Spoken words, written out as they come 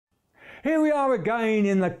Here we are again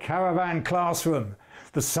in the caravan classroom.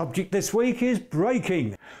 The subject this week is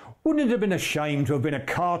braking. Wouldn't it have been a shame to have been a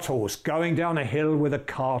cart horse going down a hill with a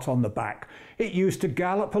cart on the back? It used to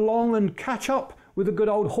gallop along and catch up with a good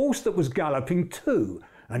old horse that was galloping too,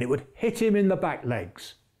 and it would hit him in the back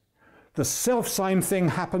legs. The self-same thing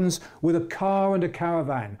happens with a car and a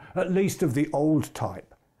caravan, at least of the old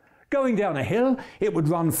type. Going down a hill, it would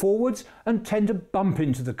run forwards and tend to bump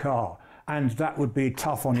into the car, and that would be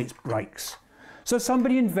tough on its brakes. So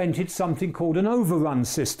somebody invented something called an overrun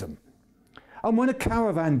system. And when a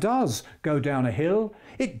caravan does go down a hill,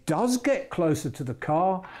 it does get closer to the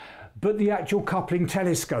car, but the actual coupling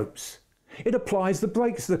telescopes. It applies the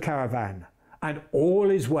brakes to the caravan, and all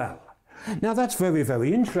is well. Now that's very,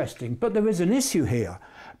 very interesting, but there is an issue here,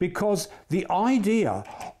 because the idea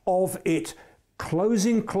of it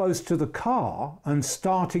closing close to the car and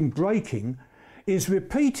starting braking is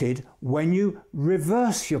repeated when you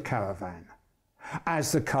reverse your caravan.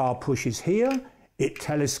 As the car pushes here, it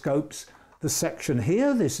telescopes the section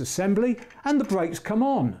here, this assembly, and the brakes come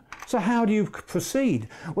on. So how do you proceed?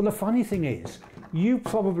 Well, the funny thing is, you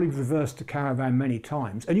probably reversed the caravan many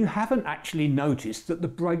times and you haven't actually noticed that the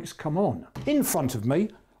brakes come on. In front of me,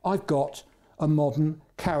 I've got a modern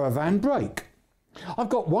caravan brake. I've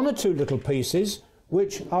got one or two little pieces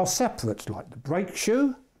which are separate, like the brake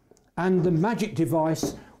shoe and the magic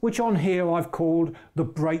device, which on here I've called the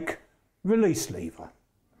brake release lever.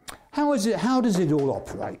 How does it all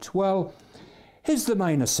operate? Well, here's the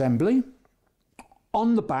main assembly.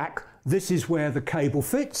 On the back, this is where the cable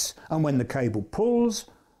fits, and when the cable pulls,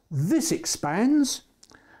 this expands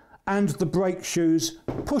and the brake shoes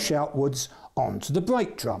push outwards onto the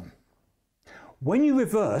brake drum. When you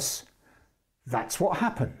reverse, that's what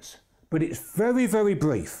happens, but it's very, very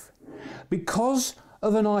brief because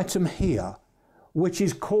of an item here which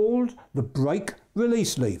is called the brake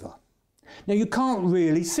release lever. Now you can't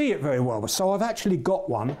really see it very well, so I've actually got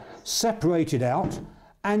one separated out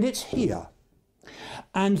and it's here.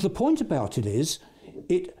 And the point about it is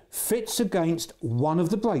it fits against one of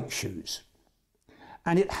the brake shoes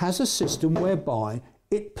and it has a system whereby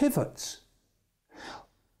it pivots.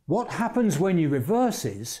 What happens when you reverse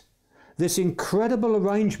is this incredible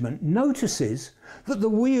arrangement notices that the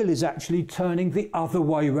wheel is actually turning the other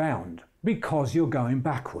way round because you're going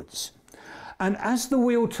backwards. And as the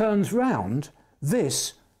wheel turns round,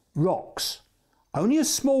 this rocks. Only a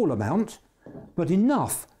small amount, but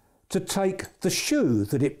enough to take the shoe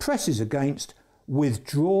that it presses against,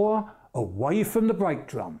 withdraw away from the brake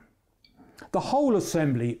drum. The whole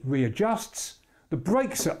assembly readjusts, the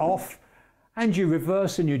brakes are off, and you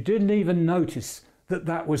reverse and you didn't even notice that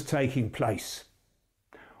that was taking place.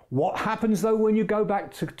 What happens though when you go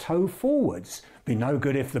back to tow forwards? Be no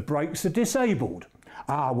good if the brakes are disabled.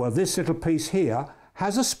 Well, this little piece here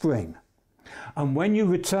has a spring, and when you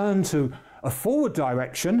return to a forward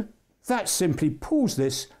direction, that simply pulls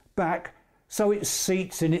this back so it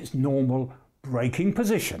seats in its normal braking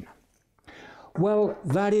position. Well,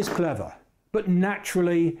 that is clever, but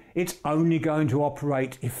naturally it's only going to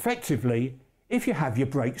operate effectively if you have your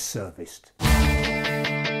brakes serviced.